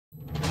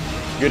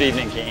Good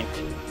evening, Keene.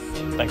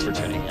 Thanks for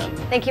tuning in.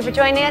 Thank you for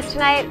joining us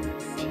tonight.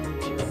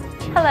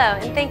 Hello,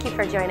 and thank you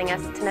for joining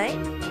us tonight.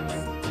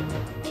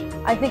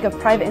 I think a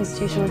private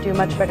institution would do a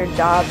much better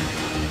job.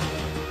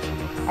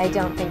 I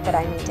don't think that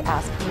I need to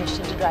ask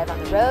permission to drive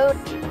on the road.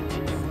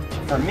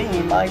 For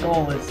me, my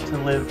goal is to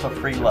live a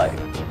free life.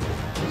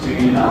 The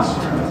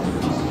announcement of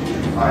the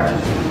Constitution requires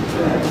you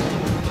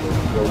to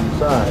go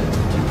inside,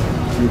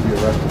 you'll be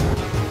arrested.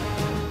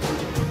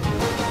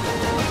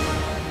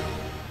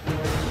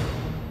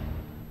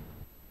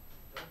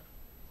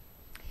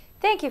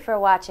 Thank you for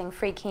watching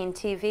Free Keene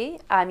TV.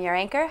 I'm your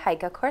anchor,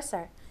 Heika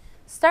Courser.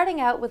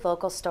 Starting out with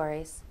local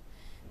stories.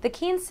 The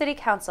Keene City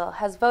Council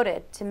has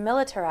voted to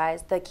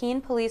militarize the Keene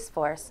police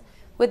force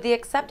with the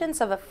acceptance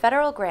of a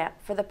federal grant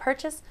for the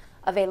purchase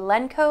of a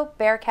Lenco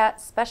BearCat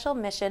special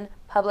mission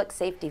public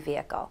safety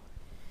vehicle.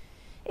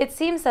 It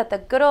seems that the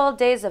good old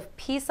days of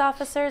peace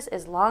officers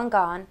is long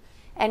gone,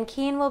 and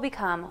Keene will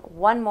become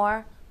one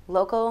more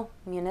local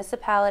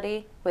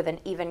municipality with an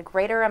even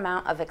greater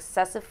amount of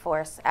excessive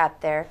force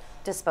at their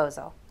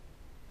disposal.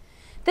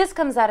 This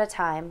comes at a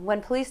time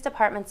when police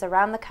departments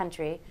around the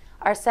country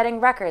are setting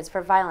records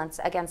for violence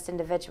against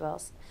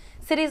individuals.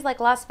 Cities like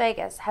Las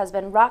Vegas has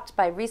been rocked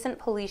by recent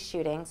police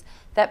shootings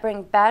that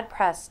bring bad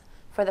press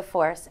for the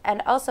force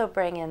and also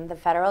bring in the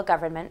federal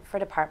government for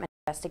department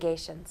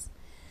investigations.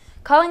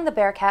 Calling the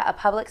BearCat a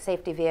public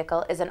safety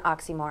vehicle is an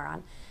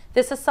oxymoron.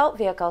 This assault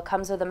vehicle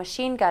comes with a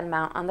machine gun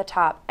mount on the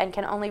top and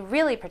can only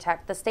really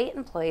protect the state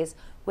employees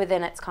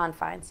within its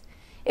confines.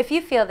 If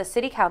you feel the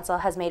City Council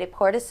has made a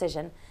poor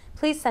decision,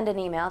 please send an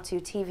email to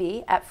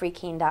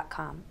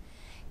tv@freekeene.com.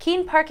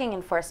 Keene Parking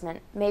Enforcement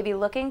may be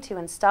looking to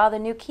install the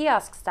new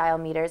kiosk-style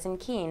meters in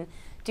Keene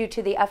due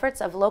to the efforts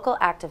of local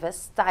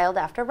activists styled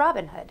after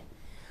Robin Hood.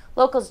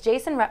 Locals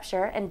Jason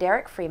Repshire and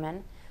Derek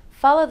Freeman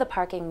follow the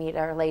parking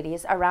meter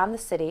ladies around the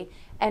city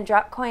and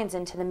drop coins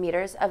into the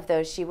meters of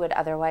those she would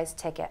otherwise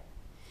ticket.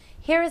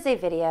 Here is a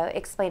video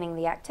explaining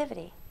the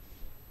activity.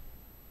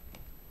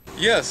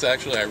 Yes,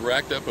 actually I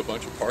racked up a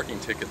bunch of parking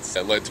tickets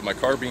that led to my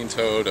car being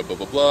towed, blah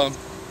blah blah.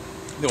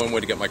 The only way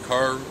to get my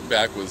car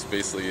back was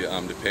basically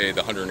to pay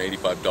the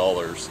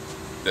 $185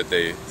 that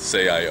they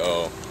say I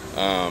owe.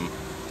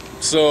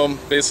 So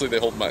basically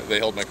they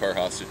held my car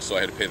hostage, so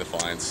I had to pay the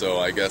fine. So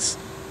I guess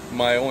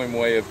my only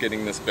way of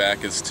getting this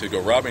back is to go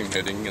Robin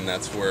Hooding, and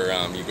that's where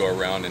you go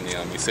around and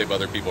you save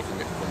other people from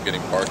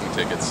getting parking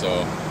tickets. So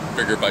I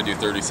figure if I do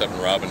 37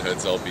 Robin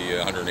Hoods, that'll be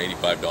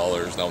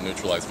 $185. That'll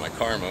neutralize my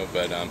karma,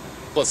 but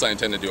plus I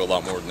intend to do a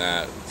lot more than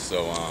that.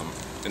 So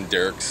and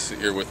Derek's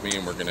here with me,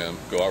 and we're gonna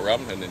go out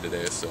Robin Hooding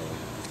today. So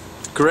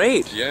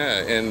Great. yeah,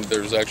 and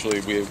there's actually,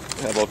 we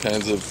have all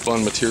kinds of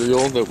fun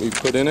material that we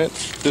put in it.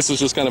 This is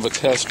just kind of a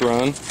test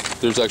run.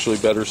 There's actually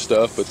better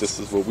stuff, but this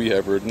is what we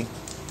have ridden.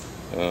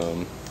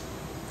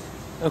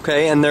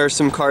 Okay, and there are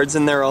some cards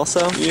in there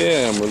also?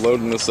 Yeah, and we're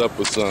loading this up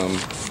with some,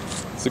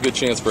 it's a good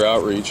chance for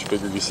outreach.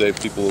 Figure you save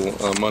people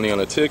money on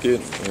a ticket,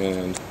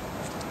 and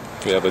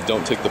we have a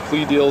don't take the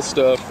plea deal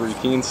stuff, free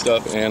Keene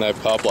stuff, and I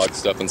have cop lock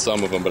stuff in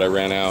some of them, but I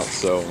ran out,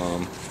 so.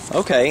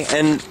 Okay,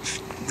 and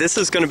this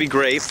is going to be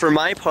great. For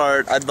my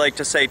part, I'd like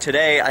to say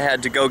today I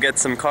had to go get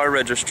some car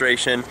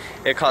registration.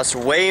 It cost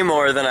way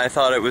more than I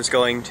thought it was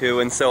going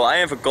to, and so I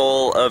have a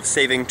goal of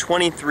saving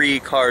 23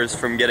 cars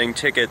from getting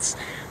tickets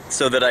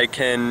so that I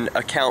can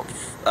account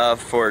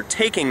for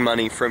taking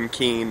money from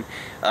Keene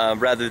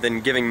rather than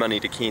giving money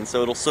to Keene.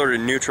 So it'll sort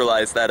of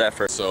neutralize that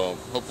effort. So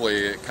hopefully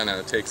it kind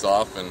of takes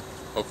off, and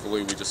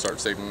hopefully we just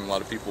start saving a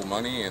lot of people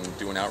money and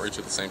doing outreach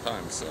at the same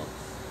time. So.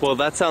 Well,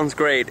 that sounds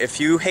great. If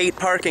you hate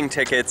parking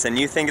tickets and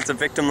you think it's a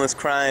victimless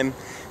crime,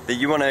 that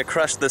you want to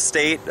crush the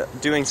state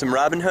doing some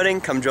Robin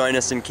Hooding, come join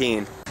us in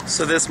Keene.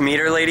 So this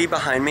meter lady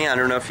behind me, I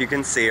don't know if you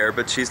can see her,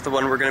 but she's the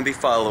one we're going to be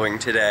following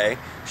today.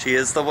 She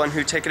is the one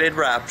who ticketed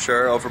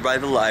Rapture over by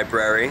the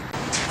library.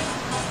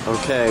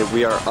 Okay,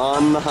 we are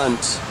on the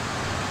hunt.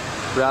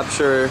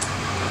 Rapture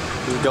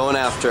is going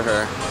after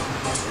her.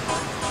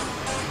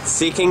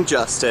 Seeking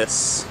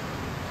justice.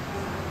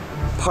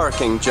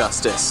 Parking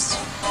justice.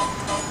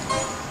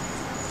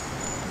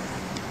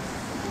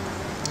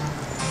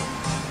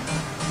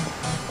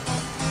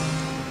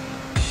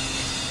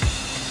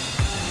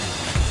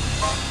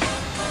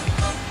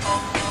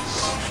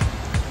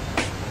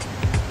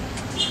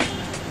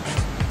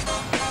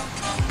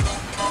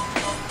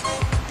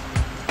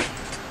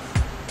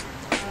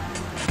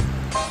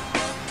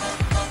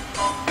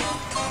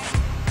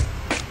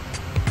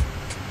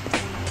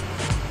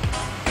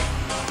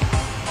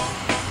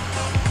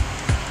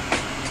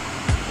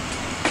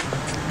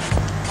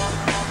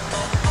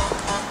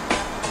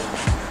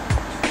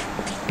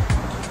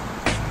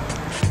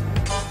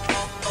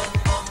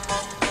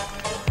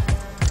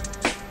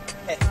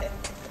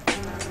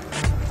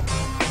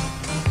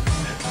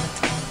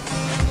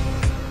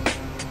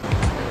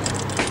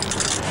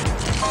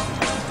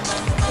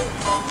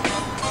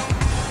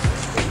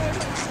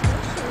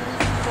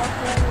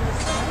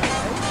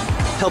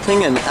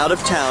 Helping an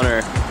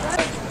out-of-towner.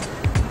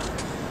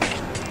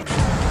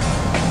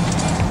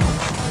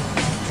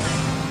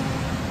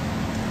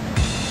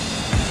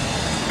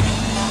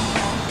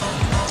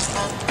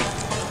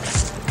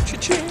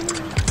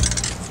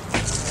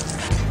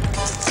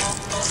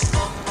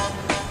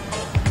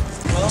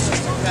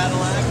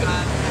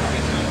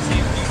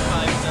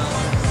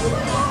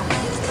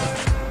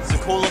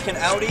 cool looking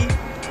Audi.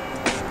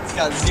 It's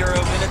got 0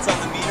 minutes on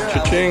the meter. I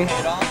will pay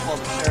it off while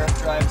the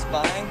sheriff drives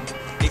by.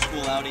 Hey,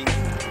 cool Audi.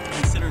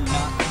 Consider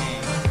not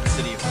paying the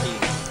city of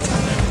Keene.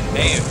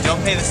 Hey,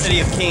 don't pay the city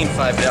of Keene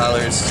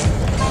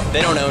 $5.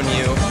 They don't own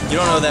you. You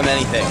don't owe them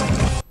anything.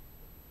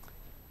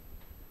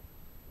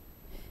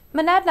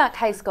 Monadnock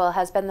High School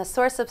has been the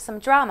source of some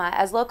drama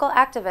as local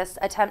activists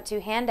attempt to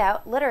hand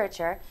out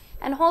literature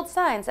and hold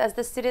signs as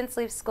the students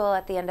leave school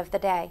at the end of the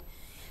day.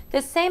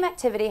 This same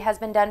activity has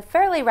been done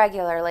fairly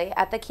regularly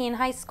at the Keene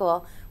High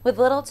School with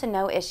little to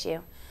no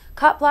issue.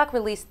 Cop Block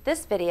released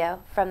this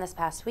video from this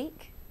past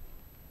week.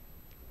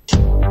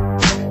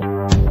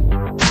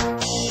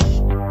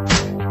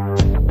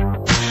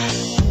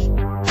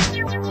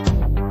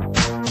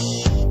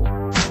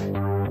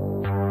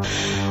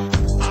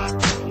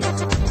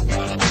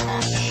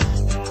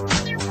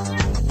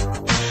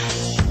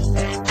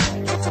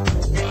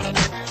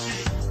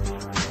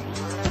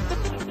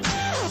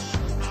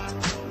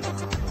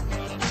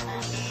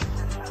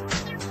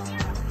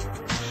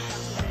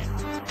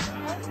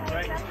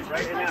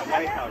 Right in that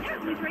White House. Okay.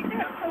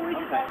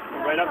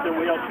 Right up the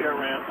wheelchair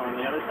ramp on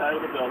the other side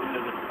of the building.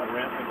 There's a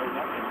ramp that goes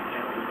up and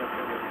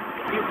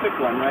you pick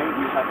one, right?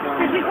 You have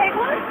one. Did you take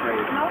one? Great.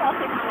 No, I'll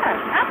take one.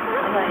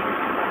 Absolutely.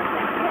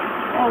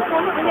 Oh,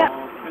 yeah.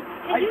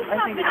 Can you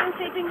stop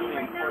videotaping me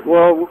right now?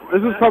 Well,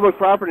 this is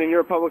public property and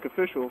you're a public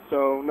official,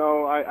 so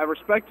no, I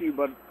respect you,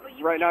 but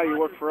right now you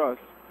work for us.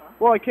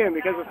 Well, I can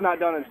because it's not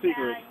done in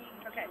secret.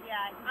 Okay,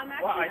 yeah. I'm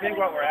actually. Well, I think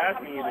what we're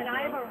asking you to do. And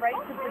I have a right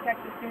to protect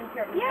the students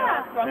here.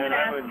 Yeah. So I'm going to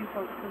ask you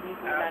folks to leave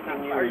me that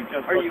number. Are you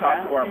just going to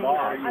talk to our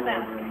boss?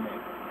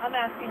 I'm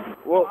asking you.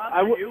 Well,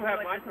 You have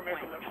my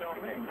permission to film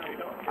me. No,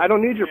 you don't. I don't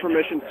need your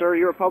permission, sir.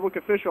 You're a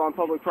public official on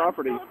public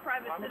property. I'm still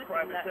a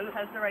private citizen that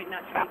has the right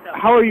not to be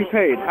How are you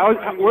paid?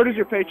 Where does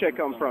your paycheck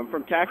come from?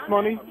 From tax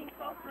money?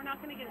 We're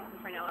not going to get into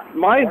this right now.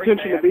 My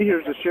intention to be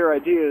here is to share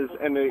ideas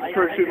and to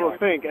encourage people to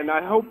think, and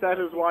I hope that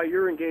is why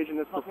you're engaged in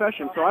this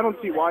profession. So I don't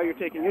see why you're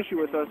taking issue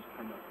with us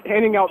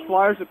handing out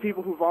flyers to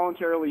people who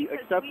voluntarily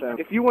accept them.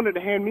 If you wanted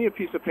to hand me a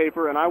piece of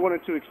paper and I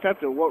wanted to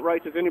accept it, what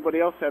right does anybody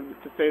else have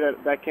to say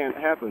that that can't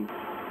happen?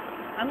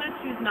 I'm going to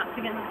choose not to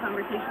get in this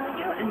conversation with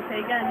you and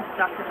say again,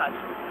 Dr. Hodge.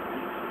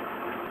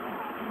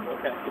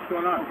 Okay. What's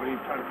going on? What are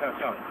you trying to pass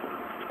out?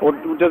 Well,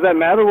 does that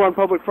matter? We're on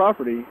public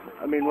property.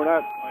 I mean, we're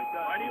not...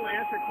 Why do you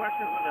answer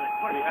questions with a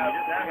question? We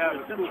have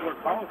a school board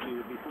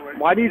policy before...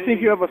 Why do you think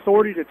you have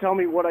authority to tell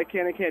me what I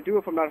can and can't do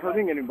if I'm not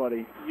hurting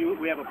anybody?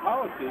 We have a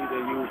policy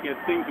that you get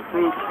things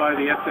approved by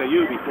the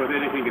SAU before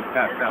anything gets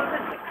passed out.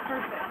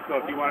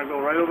 So if you want to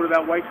go right over to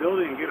that white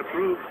building and get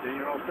approved, then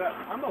you're all set.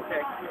 I'm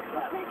okay.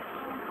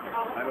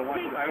 I don't want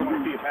to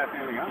see you pass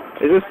anything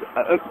out. Is this?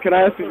 Can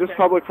I ask, is this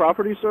public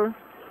property, sir?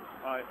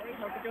 Hey,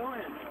 how's it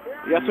going?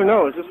 Yes or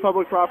no? Is this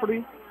public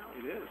property?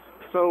 It is.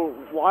 So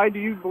why do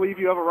you believe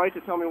you have a right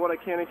to tell me what I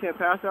can and can't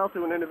pass out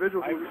to an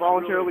individual who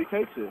voluntarily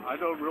takes it? I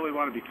don't really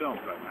want to be filmed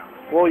right now.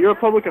 Well, you're a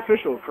public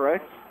official,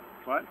 correct?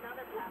 What?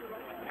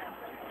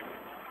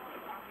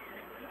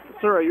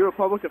 Sir, are you a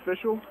public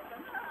official?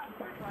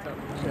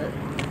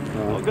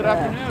 Well, good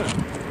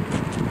afternoon.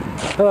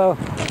 Hello.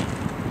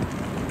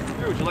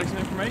 Here, would you like some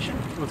information?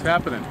 What's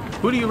happening?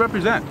 Who do you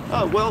represent?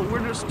 Oh, well,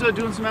 we're just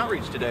doing some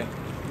outreach today.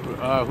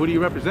 Who do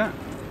you represent?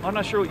 I'm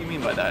not sure what you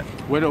mean by that.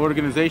 What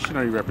organization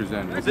are you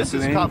representing? This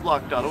is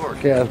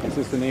copblock.org. Yeah. Is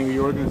this the name of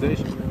your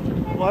organization?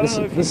 Well, I don't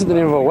know if This is the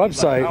name of our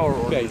website.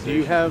 Okay, do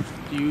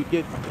you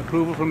get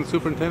approval from the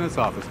superintendent's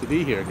office to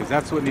be here? Because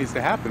that's what needs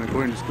to happen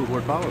according to school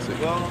board policy.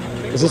 Well,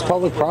 Is this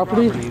public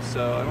property?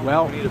 So I don't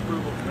Well, need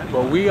approval from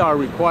anyone. Well, we are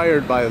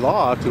required by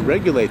law to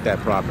regulate that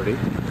property,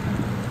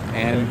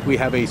 and we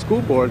have a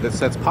school board that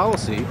sets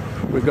policy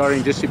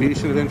regarding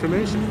distribution of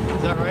information.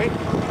 Is that right?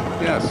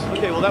 Yes.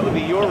 Okay, well that would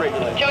be your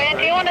regulation. Joanne,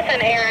 do you want to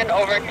send Aaron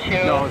over to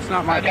No, it's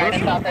not my guidance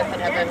personal. office and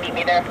have them meet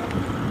me there?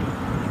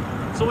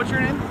 So what's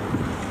your name?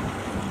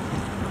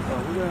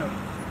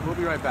 We'll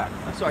be right back.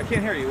 I'm sorry, I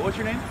can't hear you. What's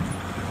your name?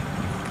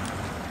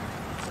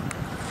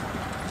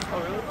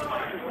 Oh, really?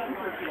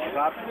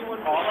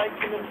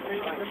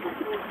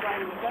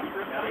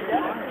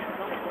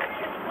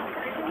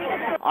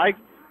 I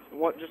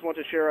just want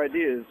to share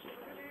ideas,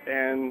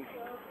 and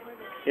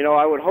you know,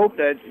 I would hope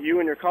that you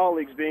and your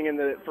colleagues, being in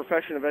the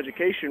profession of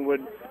education,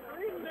 would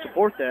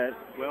support that.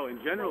 Well, in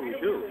general we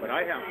do, but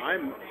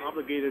I'm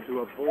obligated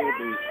to uphold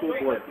the school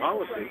board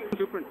policy. The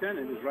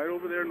superintendent is right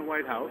over there in the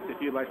White House.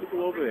 If you'd like to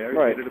go over there and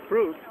Right. get it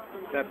approved,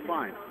 that's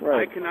fine.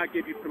 Right. I cannot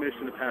give you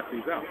permission to pass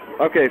these out.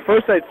 Okay,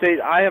 first I'd say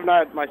I have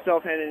not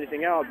myself handed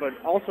anything out, but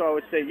also I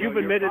would say you've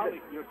admitted.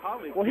 Your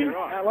colleague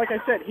Well, like I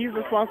said, he's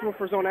responsible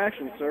for his own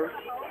actions, sir.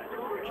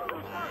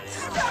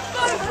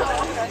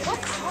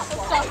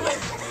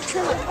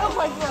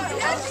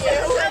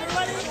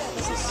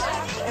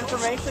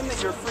 Information that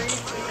you're free to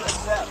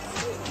accept.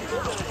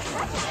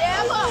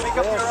 Make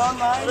up your own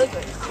mind.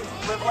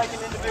 Live like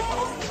an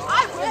individual.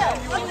 I will.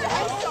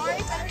 I'm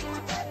sorry.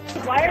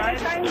 Why are you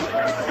trying to...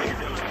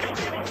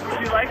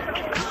 Would you like some?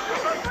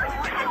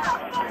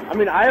 I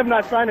mean, I have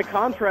not signed a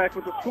contract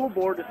with the school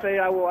board to say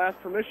I will ask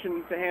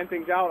permission to hand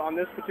things out on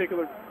this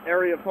particular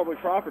area of public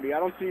property. I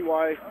don't see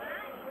why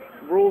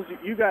rules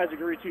you guys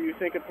agree to you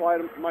think apply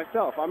to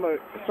myself. I'm a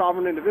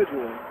sovereign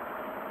individual.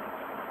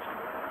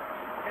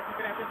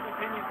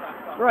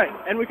 Right,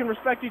 and we can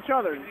respect each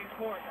other.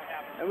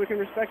 And we can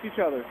respect each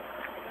other.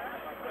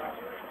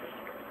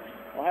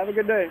 Well, have a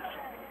good day.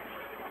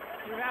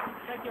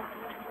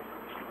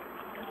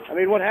 I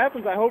mean, what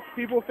happens, I hope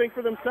people think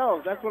for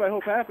themselves. That's what I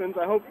hope happens.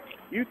 I hope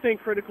you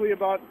think critically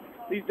about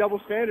these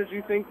double standards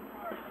you think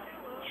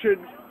should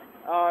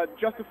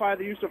justify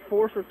the use of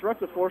force or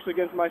threats of force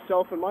against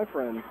myself and my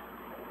friends.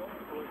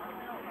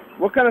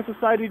 What kind of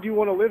society do you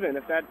want to live in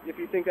if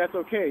you think that's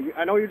okay?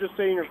 I know you're just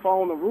saying you're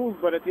following the rules,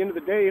 but at the end of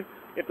the day,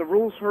 if the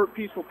rules hurt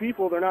peaceful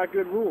people, they're not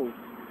good rules.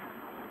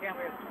 Yeah,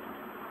 we have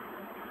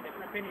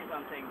different opinions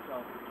on things,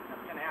 so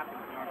that's going to happen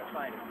in our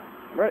society.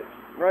 Right,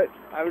 right.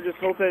 I would just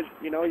hope that,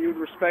 you'd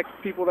respect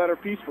people that are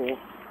peaceful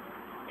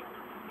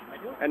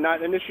and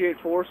not initiate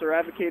force or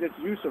advocate its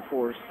use of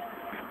force,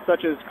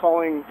 such as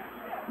calling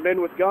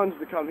men with guns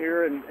to come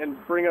here and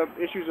bring up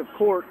issues of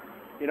court,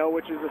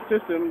 which is a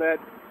system that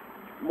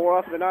more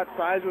often than not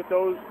sides with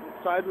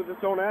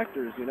its own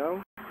actors,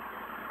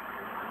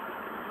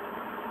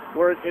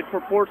 where it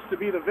purports to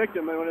be the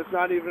victim and when it's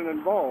not even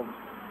involved.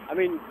 I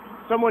mean,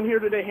 someone here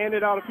today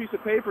handed out a piece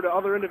of paper to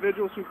other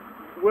individuals who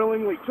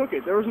willingly took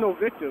it. There was no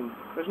victim.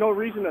 There's no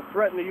reason to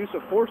threaten the use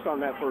of force on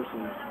that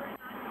person.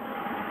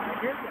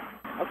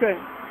 Okay,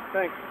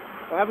 thanks.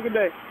 Well, have a good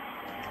day.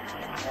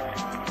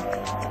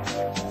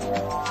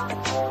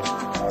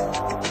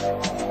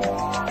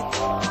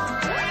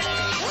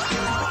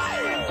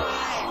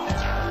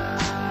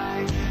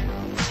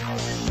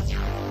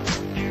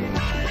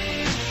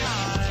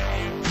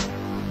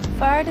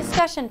 For our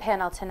discussion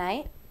panel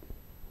tonight,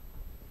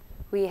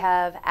 we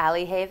have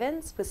Allie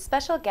Havens with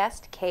special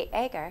guest Kate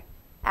Ager.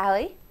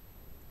 Allie?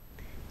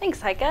 Thanks,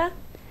 Heika.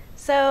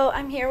 So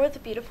I'm here with the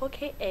beautiful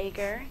Kate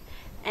Ager,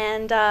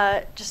 and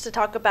just to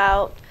talk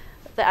about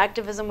the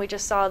activism we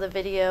just saw the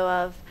video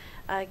of.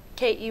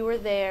 Kate, you were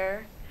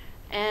there,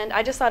 and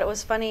I just thought it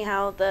was funny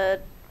how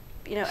the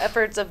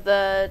efforts of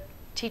the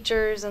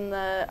teachers and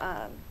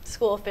the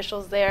school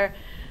officials there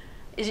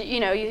is,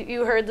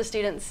 you heard the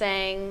students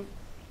saying,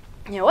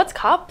 what's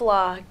cop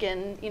block?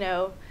 And,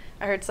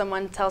 I heard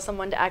someone tell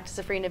someone to act as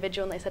a free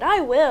individual, and they said,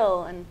 I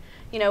will. And,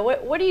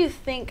 what do you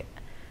think,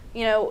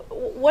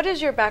 what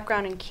is your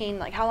background in Keene?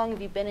 Like, how long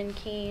have you been in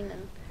Keene?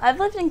 And I've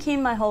lived in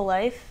Keene my whole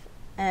life,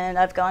 and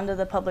I've gone to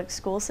the public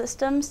school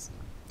systems,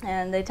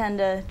 and they tend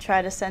to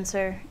try to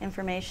censor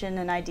information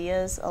and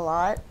ideas a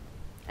lot.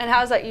 And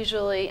how's that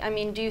usually, I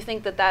mean, do you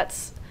think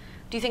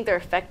they're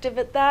effective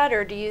at that,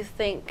 or do you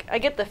think, I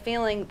get the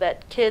feeling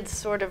that kids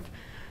sort of,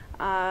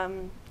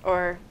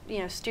 or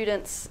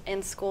students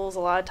in schools a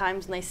lot of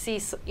times when they see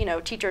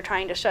teacher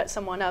trying to shut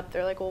someone up,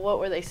 they're like, well, what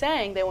were they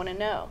saying? They want to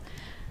know.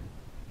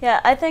 Yeah,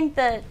 I think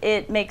that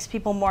it makes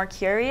people more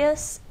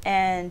curious,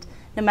 and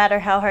no matter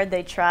how hard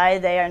they try,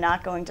 they are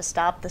not going to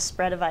stop the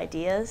spread of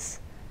ideas.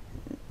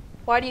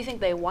 Why do you think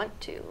they want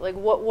to? Like,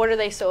 what are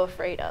they so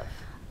afraid of?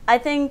 I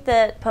think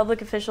that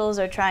public officials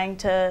are trying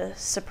to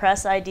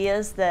suppress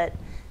ideas that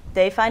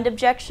they find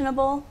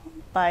objectionable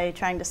by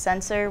trying to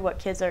censor what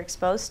kids are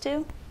exposed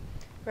to.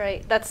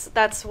 Right.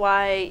 That's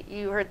why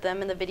you heard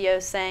them in the video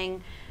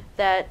saying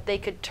that they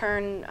could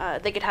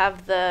they could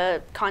have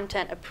the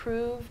content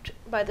approved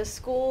by the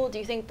school. Do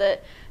you think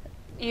that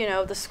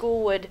the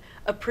school would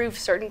approve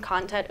certain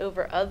content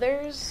over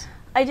others?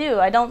 I do.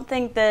 I don't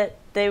think that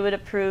they would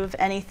approve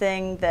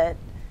anything that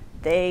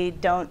they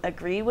don't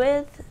agree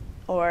with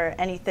or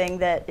anything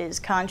that is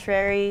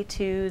contrary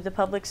to the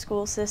public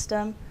school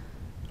system.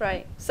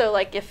 Right. So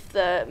like if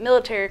the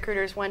military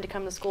recruiters wanted to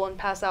come to school and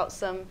pass out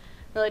some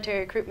military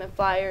recruitment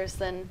flyers,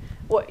 then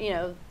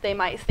they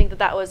might think that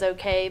that was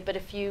okay, but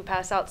if you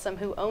pass out some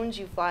who owns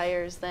you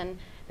flyers, then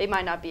they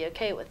might not be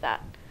okay with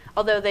that.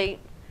 Although did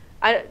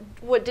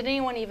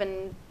anyone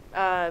even,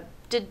 was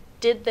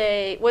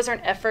there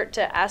an effort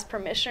to ask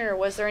permission, or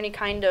was there any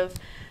kind of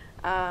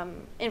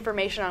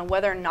information on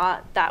whether or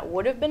not that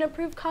would have been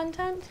approved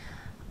content?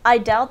 I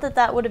doubt that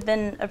that would have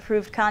been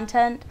approved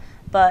content,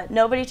 but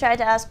nobody tried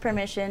to ask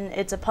permission.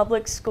 It's a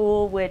public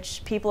school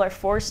which people are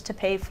forced to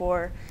pay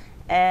for,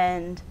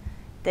 and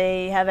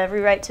they have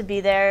every right to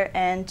be there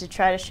and to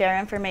try to share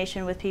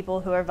information with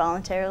people who are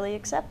voluntarily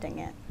accepting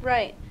it.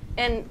 Right.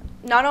 And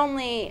not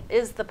only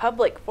is the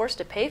public forced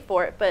to pay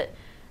for it, but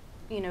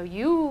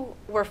you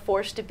were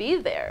forced to be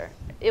there.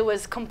 It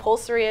was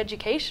compulsory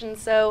education.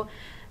 So,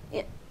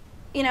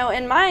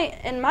 in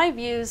my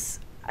views,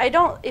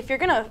 if you're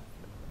going to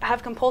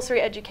have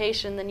compulsory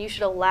education, then you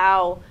should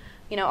allow,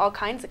 all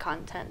kinds of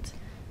content.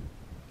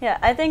 Yeah,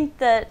 I think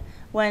that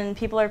when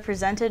people are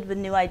presented with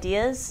new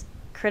ideas,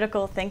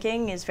 critical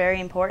thinking is very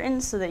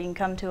important so that you can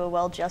come to a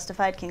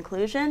well-justified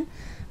conclusion.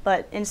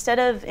 But instead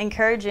of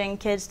encouraging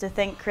kids to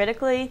think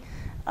critically,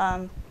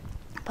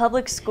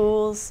 public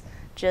schools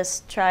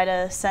just try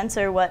to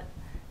censor what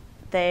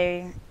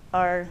they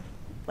are,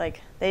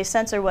 they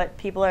censor what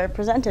people are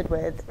presented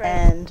with. Right.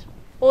 And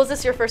Well, was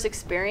this your first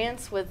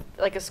experience with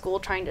like a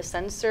school trying to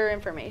censor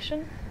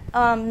information?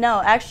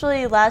 No,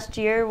 actually last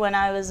year when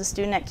I was a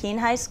student at Keene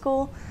High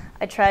School,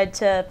 I tried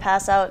to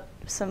pass out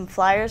some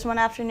flyers one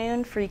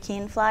afternoon, free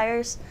Keene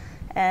flyers,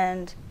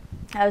 and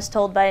I was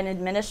told by an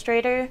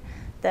administrator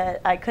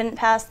that I couldn't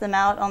pass them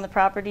out on the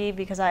property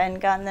because I hadn't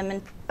gotten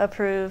them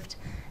approved,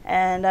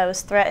 and I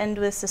was threatened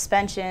with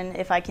suspension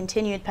if I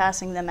continued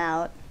passing them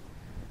out.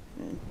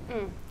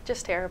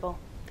 Just terrible.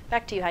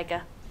 Back to you,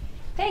 Heika.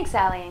 Thanks,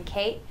 Allie and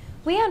Kate.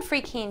 We on Free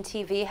Keene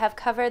TV have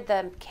covered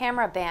the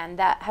camera ban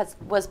that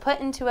was put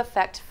into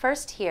effect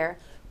first here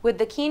with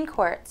the Keene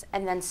courts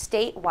and then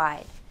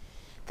statewide.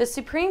 The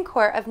Supreme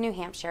Court of New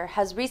Hampshire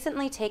has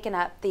recently taken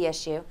up the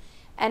issue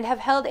and have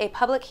held a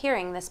public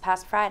hearing this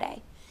past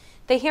Friday.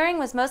 The hearing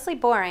was mostly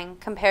boring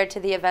compared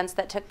to the events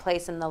that took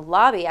place in the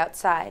lobby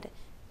outside.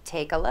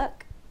 Take a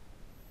look.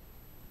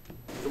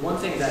 The one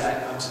thing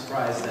that I'm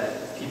surprised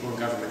that people in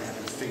government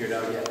haven't figured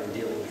out yet when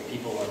dealing with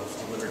people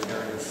of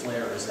libertarian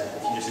flair is that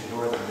if you just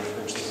ignore them, they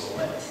eventually go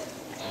away.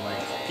 And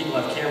like, people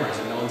have cameras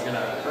and no one's gonna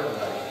hurt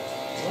anybody.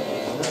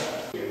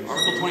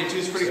 Article 22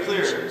 is pretty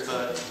clear,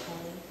 but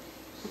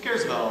who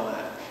cares about all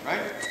that,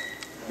 right?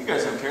 You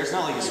guys don't care. It's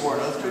not like you swore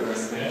an oath to it or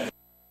anything.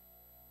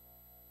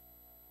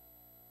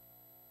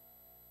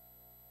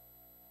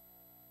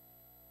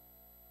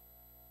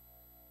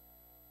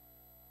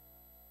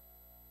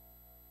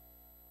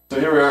 So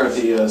here we are at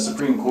the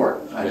Supreme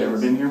Court. I've never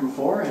been here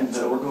before, and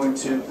we're going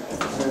to,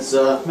 as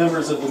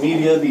members of the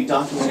media, be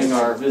documenting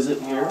our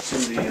visit here to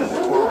the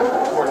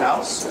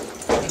courthouse.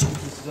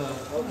 This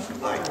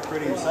is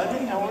pretty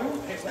exciting. How are you?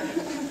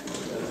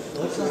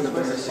 Looks like a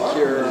very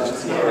secure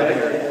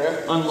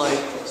area. Unlike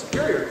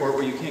Superior Court,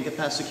 where you can't get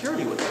past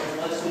security with it.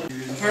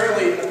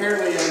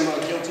 Apparently,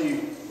 I'm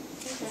guilty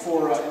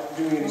before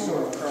doing any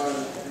sort of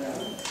crime.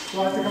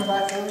 Do I have to come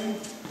back for you?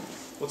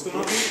 What's going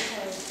on here?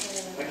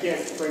 I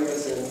can't bring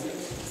this in.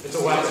 It's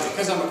a wax.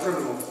 Because I'm a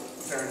criminal,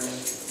 apparently.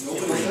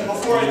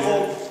 Before I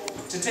go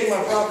to take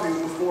my property,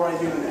 before I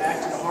do an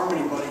act to harm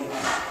anybody,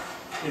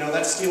 you know,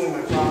 that's stealing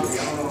my property.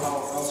 I don't know how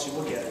else you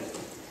look at it.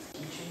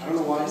 I don't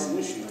know why it's an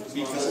issue.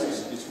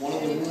 Because it's one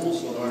of the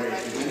rules of our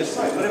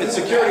it's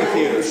security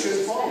theater. You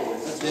should follow it.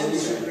 Then you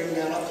should bring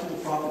that up through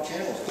the proper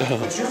channels.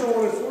 But you're the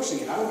one enforcing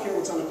it. I don't care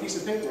what's on a piece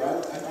of paper.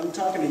 I'm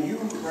talking to you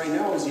right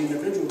now as the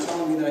individual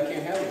telling me that I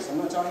can't have this.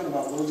 I'm not talking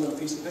about words on a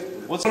piece of paper.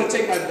 What's going to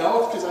take my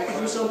belt because I can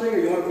do something, or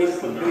you want me to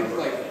put big,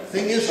 like...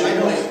 Thing is, I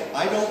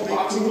don't make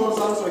boxing gloves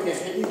on so I can't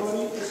hit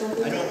anybody or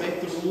something? I don't make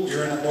the rules.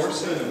 You're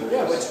enforcing them.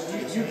 Yeah, but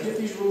you get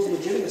these rules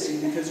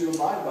legitimacy because you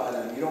abide by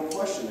them. You don't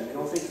question them. You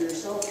don't think for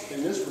yourself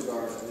in this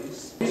regard, at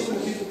least. Peaceful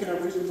people can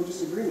have reasonable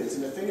disagreements.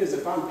 And the thing is,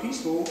 if I'm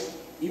peaceful,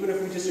 even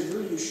if we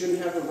disagree, you shouldn't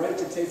have the right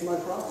to take my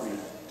property.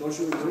 Don't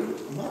you agree?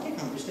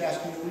 I'm just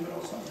asking you to leave it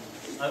outside.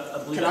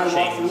 Can I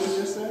walk through with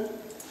this then?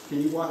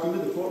 Can you walk into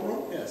the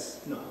courtroom?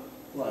 Yes. No.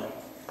 Why?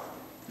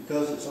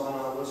 Because it's on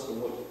our list of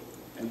what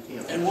we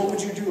can't. And what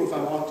would you do if I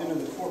walked into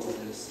the court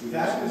with this?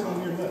 That is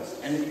on your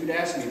list. And then you'd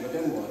ask me, but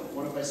then what?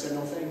 What if I said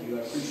no thank you,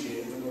 I appreciate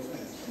it, but no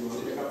thanks? You want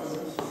to pick up on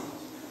this?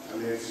 I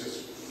mean, it's just,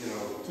 you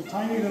know... It's a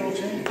tiny little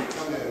change.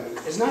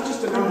 It's not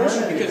just a number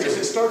issue, because if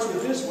it starts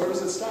with this, where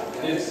does it stop?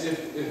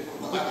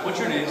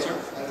 What's your name, sir?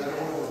 I don't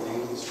want to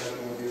deal with this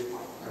with you.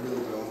 I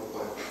really don't,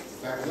 but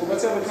the fact well,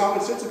 let's have a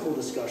commonsensical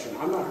discussion.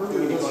 I'm not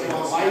hurting anybody.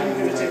 Why are you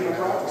going to take my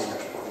property?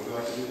 Would you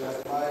like to do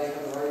that? I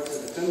have the right to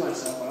defend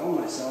myself. I own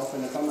myself,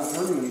 and if I'm not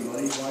hurting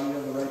anybody, why do you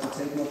have the right to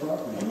take my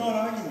property? I'm not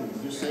arguing.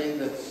 I'm just saying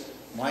that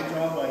my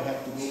job, I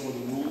have to go with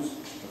the rules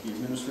of the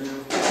administrator.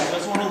 He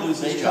doesn't want to lose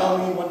his They job.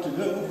 tell me what to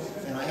do,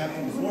 and I have to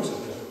enforce it.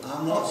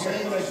 I'm not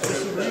saying I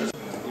disagree.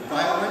 If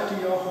I went to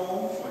your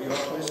home or your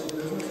place of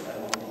business, I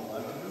don't know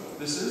what to do.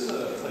 This is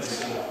a place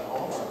that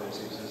all of our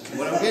businesses.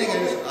 What I'm getting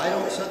at is, I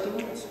don't set the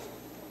rules.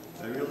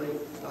 I really,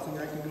 nothing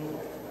I can do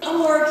about it. I'm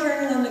Laura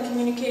Kiernan, I'm the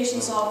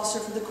communications officer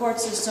for the court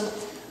system.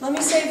 Let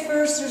me say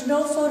first, there's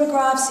no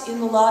photographs in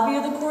the lobby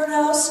of the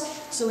courthouse,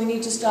 so we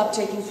need to stop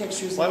taking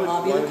pictures in the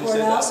lobby of the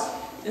courthouse.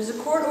 There's a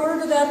court order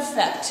to that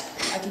effect.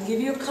 I can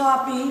give you a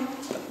copy,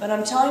 but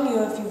I'm telling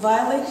you, if you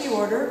violate the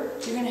order,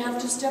 you're going to have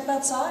to step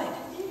outside.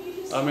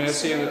 May I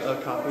see a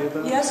copy of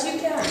that? Yes, you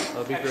can.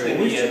 That'd be great.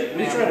 We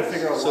try to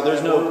figure out so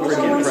there's no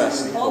printed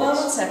press. Hold on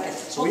one second.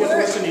 So we have to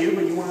listen to you,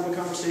 but you want to have a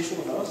conversation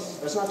with us?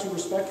 That's not too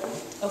respectful.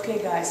 Okay,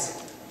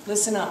 guys,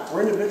 listen up.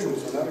 We're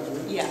individuals, we're not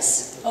agreeing.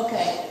 Yes.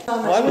 Okay.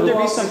 Why would there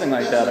be something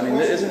like that? I mean,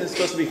 isn't it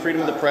supposed to be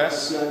freedom of the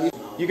press?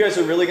 You guys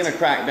are really going to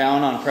crack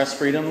down on press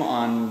freedom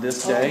on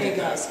this day? Okay,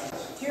 guys.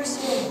 Here's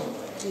the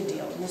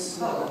deal. This is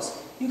how it goes.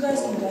 You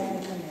guys can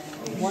definitely come in.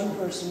 One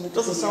person with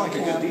doesn't sound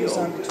like a good deal.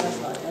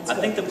 I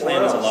think the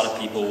plan is a lot of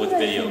people with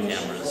video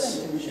cameras.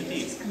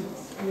 Indeed.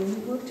 I mean, we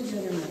work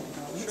together now.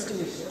 Let's do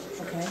it here,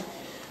 okay?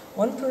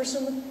 One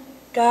person with...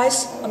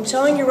 Guys, I'm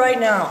telling you right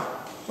now,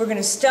 We're going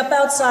to step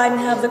outside and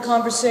have the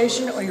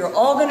conversation, or you're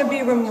all going to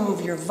be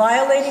removed. You're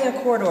violating a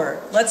court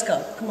order. Let's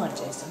go. Come on,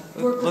 Jason.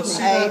 Work with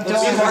me.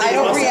 I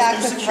don't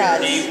react to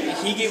threats.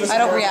 He gave us I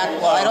don't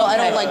react well. I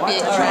don't like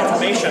being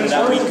threatened. information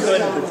that we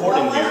could report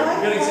in here.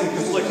 We're getting some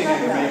conflicting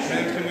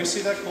information. Can we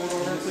see that court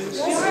order, please?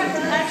 All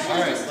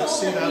right, let's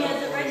see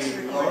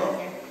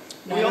that.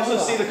 We also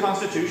see the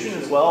Constitution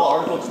as well,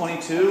 Article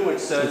 22, which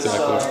says,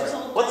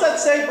 what's that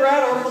say,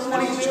 Brad? Article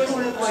 22,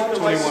 isn't it like the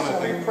right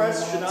to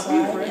press should not be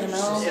infringed?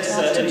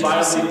 It's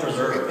inviolably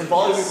preserved.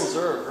 Inviolably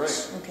preserved,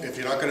 right. Okay. If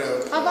you're not going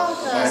to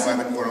abide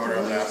by the court order,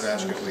 I'm going to have to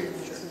ask you to leave.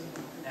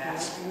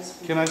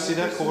 Can I see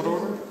that court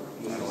order?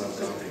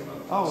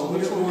 Oh,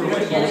 well,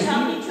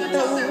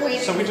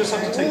 so we just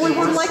have to take. We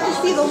would like to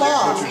see the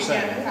law. What you're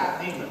saying.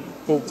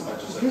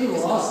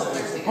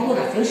 Public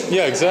officials.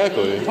 Yeah,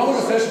 exactly.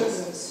 Public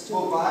officials.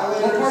 What part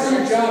of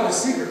your job is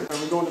secret? Are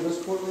we going to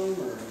this courtroom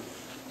or?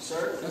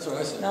 Sir? That's what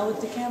I said. Now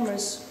with the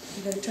cameras.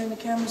 You got to turn the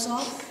cameras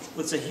off?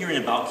 Well, it's a hearing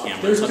about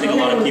cameras. I think a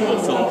lot of people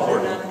feel We're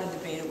important. not going to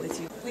debate it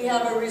with you. We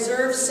have a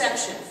reserved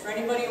section for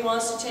anybody who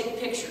wants to take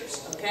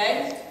pictures,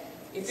 okay?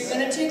 If you're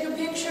going to take a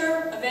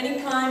picture of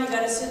any kind, you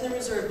got to sit in the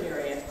reserved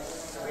area.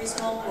 Pretty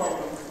small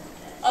courtroom.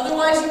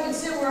 Otherwise, you can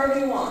sit wherever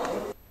you want.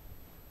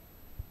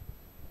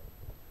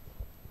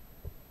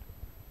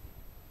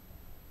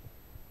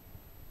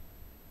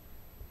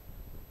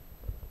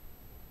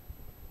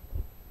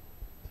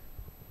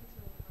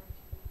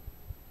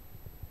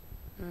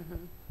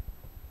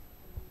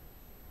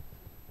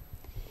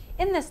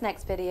 In this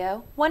next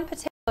video, one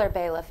particular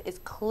bailiff is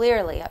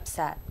clearly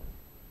upset.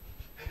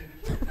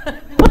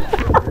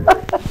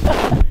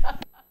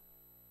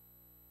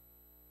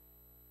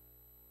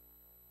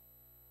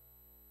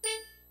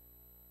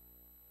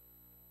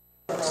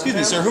 Excuse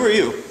me, sir, who are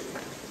you?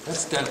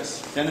 That's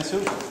Dennis. Dennis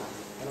who? I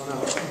don't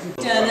know.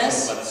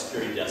 Dennis.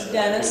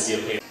 Dennis.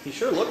 He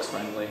sure looks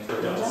friendly. Is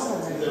it Dennis?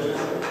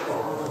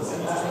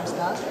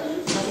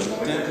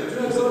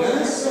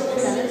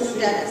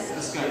 Dennis.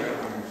 This guy right here.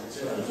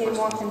 He came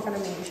walked in front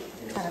of me,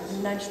 kind of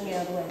nudged me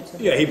out of the way.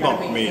 Yeah, he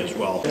bumped me as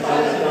well.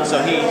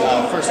 So he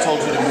first told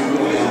you to move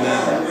and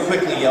then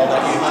quickly yelled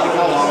at you.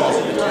 How long was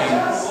it between?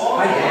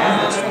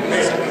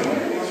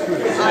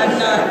 I'm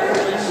not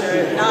really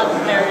sure. Not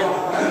very long.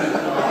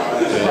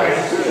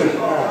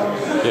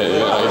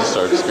 Yeah, I just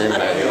started screaming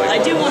at you. Like,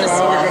 I do want to see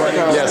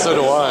that. yeah, so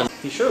do I.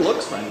 He sure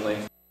looks friendly.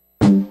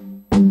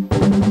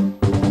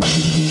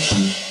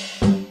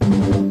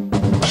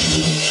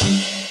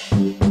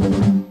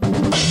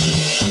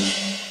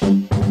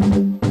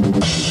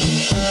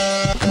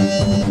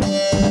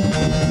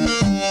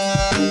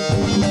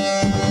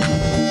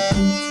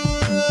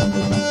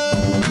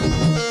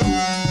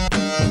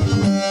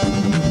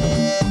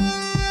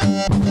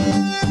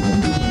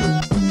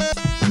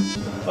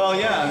 Well,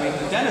 yeah, I mean,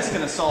 Dennis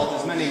can assault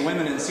as many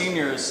women and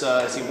seniors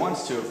as he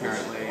wants to,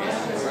 apparently,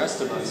 and the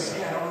rest of us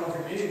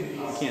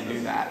can't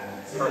do that.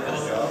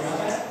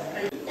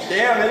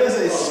 Damn, it is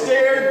a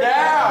stare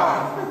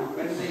down!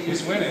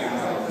 He's winning.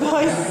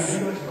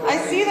 I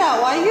see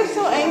that. Why are you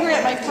so angry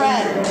at my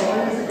friend?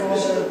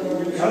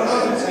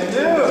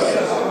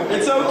 Dude,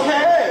 it's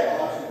okay!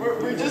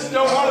 We just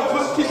don't want to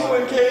put people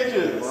in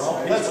cages.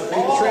 That's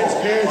all.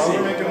 Transparency.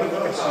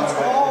 That's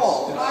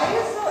all. Why are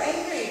you so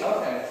angry?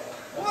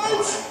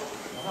 What?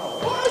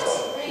 What?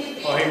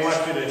 Oh, he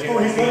wants you to hit Oh,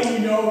 he's letting you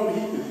know.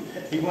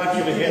 He wants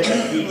you to hit the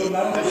beat.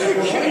 Are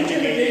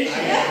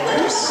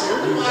you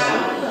serious?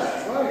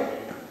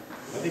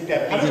 I think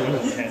that beat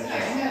was intense.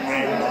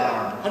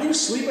 How do you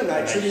sleep at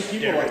night treating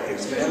people like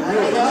this, man? I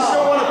Really? just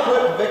don't want to put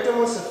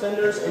victimless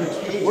offenders in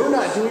cages. We're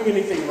not doing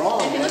anything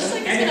wrong. He Man. looks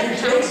like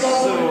he's gonna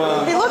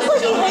pounce. He looks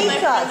like he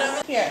hates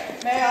us. Here,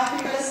 may I offer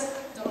you this?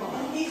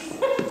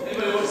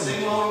 Anybody want to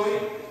sing while we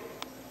wait?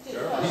 He's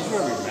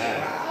gonna be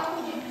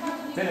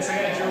mad. Dennis, I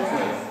got a joke for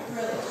you.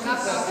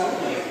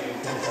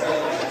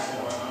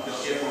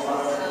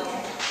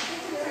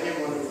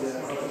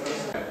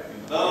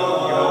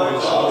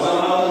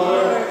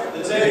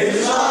 The tape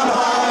is on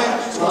high.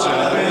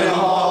 Jump in the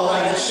hall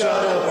and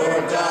shut up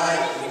or die.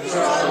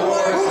 Try to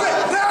work. Move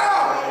it now!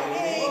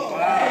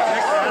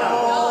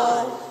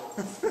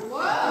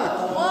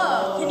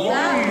 Whoa. Can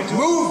you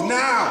Move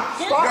now!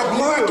 You're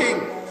blocking!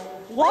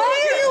 Why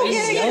are you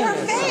getting in her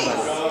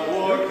face?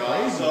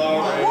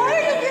 Why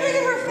are you getting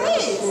in her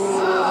face?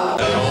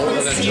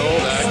 That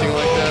Joel acting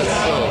like that is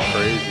so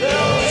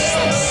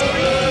crazy.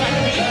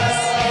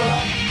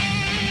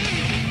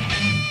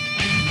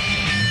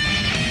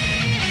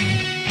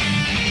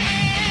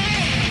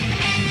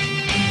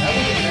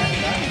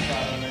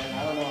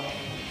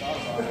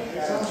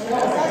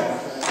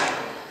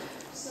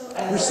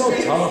 You're so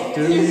tough,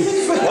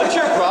 dude. What's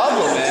your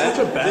problem, man?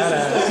 Such a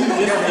badass.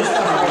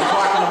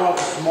 Talking about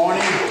this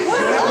morning. Do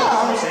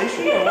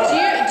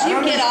you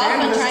get off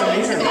on trying to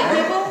intimidate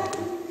people?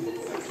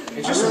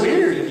 It's just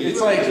weird.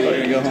 It's like, I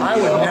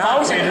would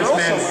not pay this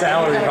man's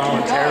salary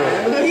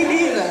voluntarily. Me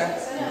neither.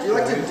 Do you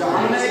like to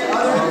dominate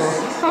others?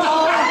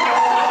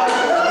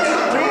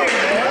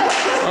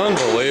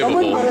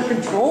 Unbelievable. You better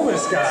control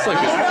this guy. It's like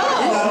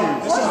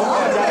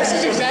This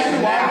is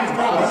exactly why we've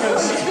come,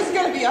 because this is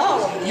gonna be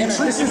all over the internet.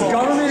 this is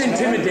government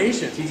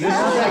intimidation. This is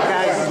that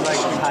guy's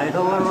like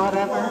title or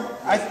whatever.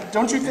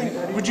 Don't you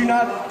think? Would you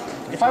not?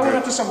 If I went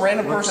up to some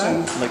random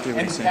person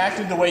and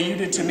acted the way you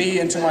did to me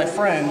and to my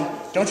friend,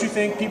 don't you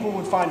think people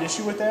would find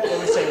issue with that? They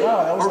would say,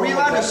 "Wow, that was." Are we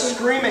allowed to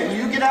scream at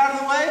you? Get out of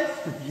the way!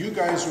 You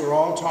guys were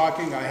all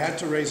talking. I had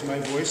to raise my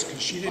voice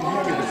because she didn't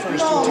hear me the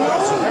first 2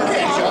 times. So there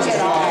can't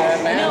justify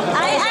that, man.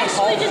 I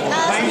actually just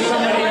asked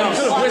somebody else.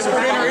 You could have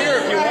whispered in her ear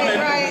if you wanted.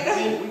 Right.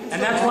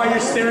 And that's why you're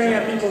staring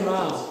at people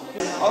now.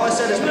 All I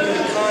said is we can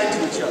be kind to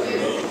each other.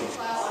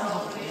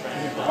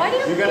 Why do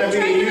you You're gonna be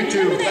a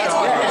YouTube.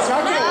 It's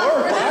not gonna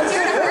work. That's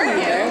here to hurt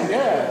you.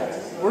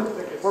 Yeah, we're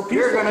people.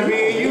 You're gonna be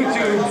a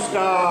YouTube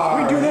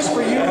star. We do this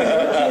for you and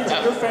your kids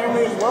and your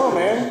family as well,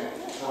 man.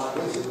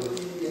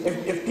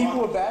 If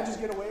people with badges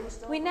get away with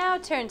stuff. We now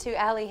turn to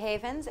Allie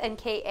Havens and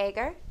Kate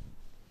Ager.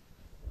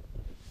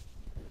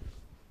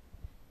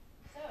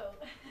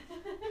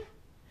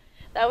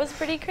 That was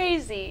pretty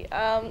crazy.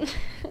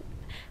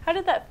 How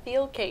did that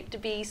feel, Kate, to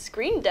be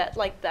screamed at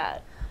like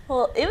that?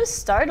 Well, it was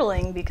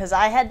startling because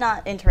I had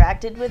not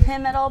interacted with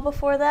him at all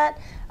before that.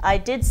 I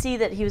did see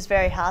that he was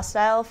very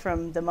hostile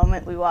from the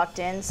moment we walked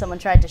in. Someone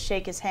tried to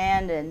shake his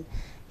hand and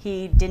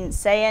he didn't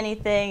say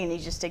anything and he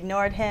just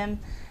ignored him.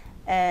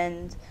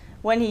 And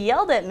when he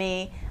yelled at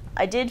me,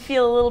 I did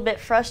feel a little bit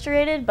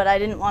frustrated, but I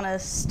didn't want to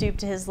stoop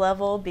to his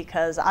level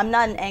because I'm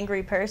not an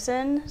angry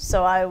person,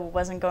 so I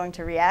wasn't going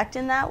to react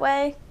in that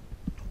way.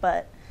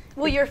 But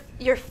well,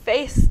 your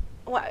face.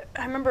 Well,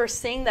 I remember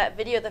seeing that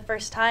video the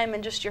first time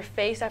and just your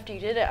face after you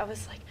did it. I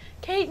was like,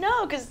 Kate,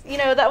 no, because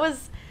that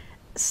was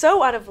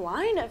so out of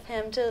line of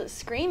him to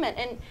scream it.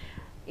 And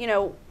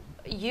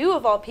you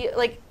of all people,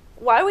 like,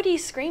 why would he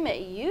scream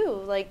at you?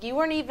 Like, you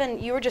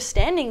were just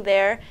standing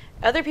there.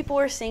 Other people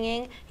were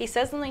singing. He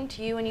said something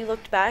to you and you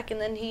looked back and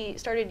then he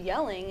started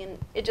yelling. And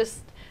it just,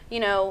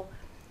 you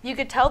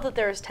could tell that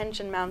there was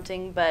tension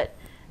mounting, but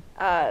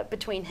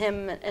between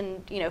him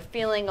and,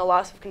 feeling a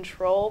loss of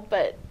control.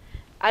 But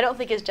I don't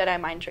think his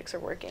Jedi mind tricks are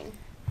working.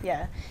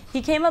 Yeah.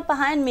 He came up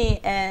behind me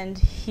and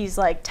he's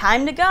like,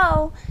 "Time to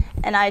go."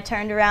 And I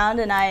turned around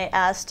and I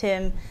asked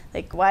him,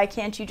 like, "Why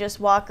can't you just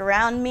walk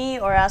around me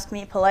or ask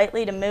me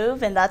politely to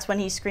move?" And that's when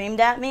he screamed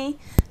at me.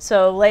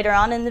 So later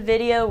on in the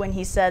video, when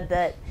he said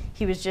that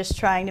he was just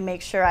trying to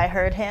make sure I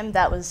heard him,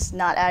 that was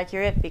not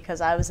accurate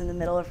because I was in the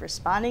middle of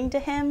responding to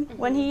him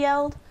when he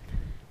yelled.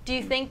 Do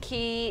you think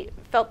he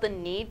felt the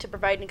need to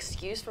provide an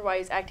excuse for why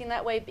he's acting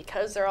that way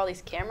because there are all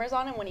these cameras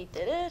on him when he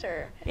did it,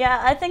 or?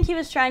 Yeah, I think he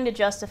was trying to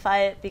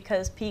justify it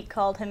because Pete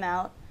called him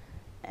out,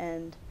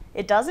 and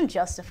it doesn't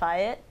justify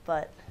it,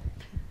 but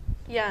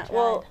yeah,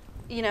 well,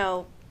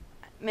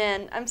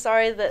 man, I'm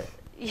sorry that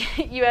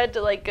you had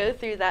to go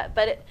through that,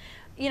 but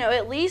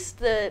at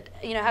least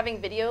having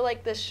video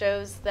like this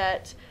shows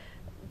that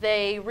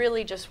they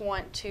really just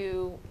want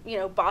to,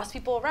 boss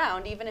people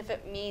around, even if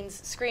it means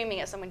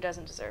screaming at someone who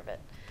doesn't deserve it.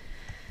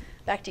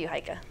 Back to you,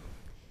 Heika.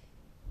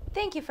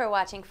 Thank you for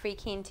watching Free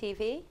Keene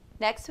TV.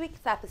 Next week's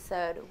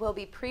episode will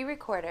be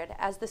pre-recorded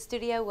as the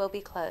studio will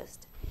be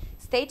closed.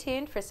 Stay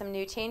tuned for some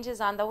new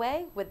changes on the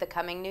way with the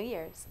coming New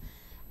Year's.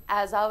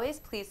 As always,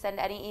 please send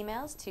any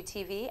emails to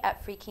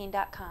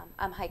tv@freekeene.com.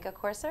 I'm Heika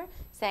Courser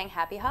saying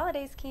Happy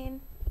Holidays, Keene.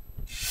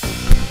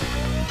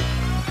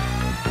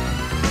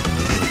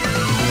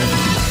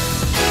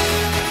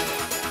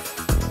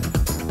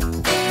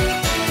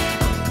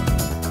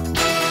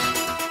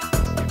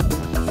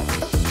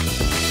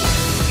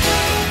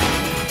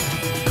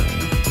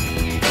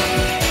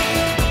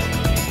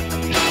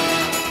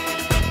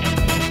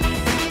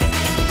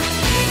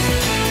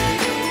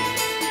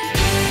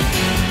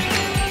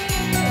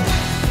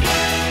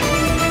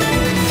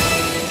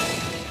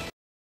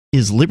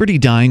 Is liberty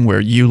dying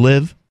where you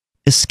live?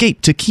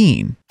 Escape to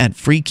Keene at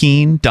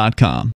freekeene.com.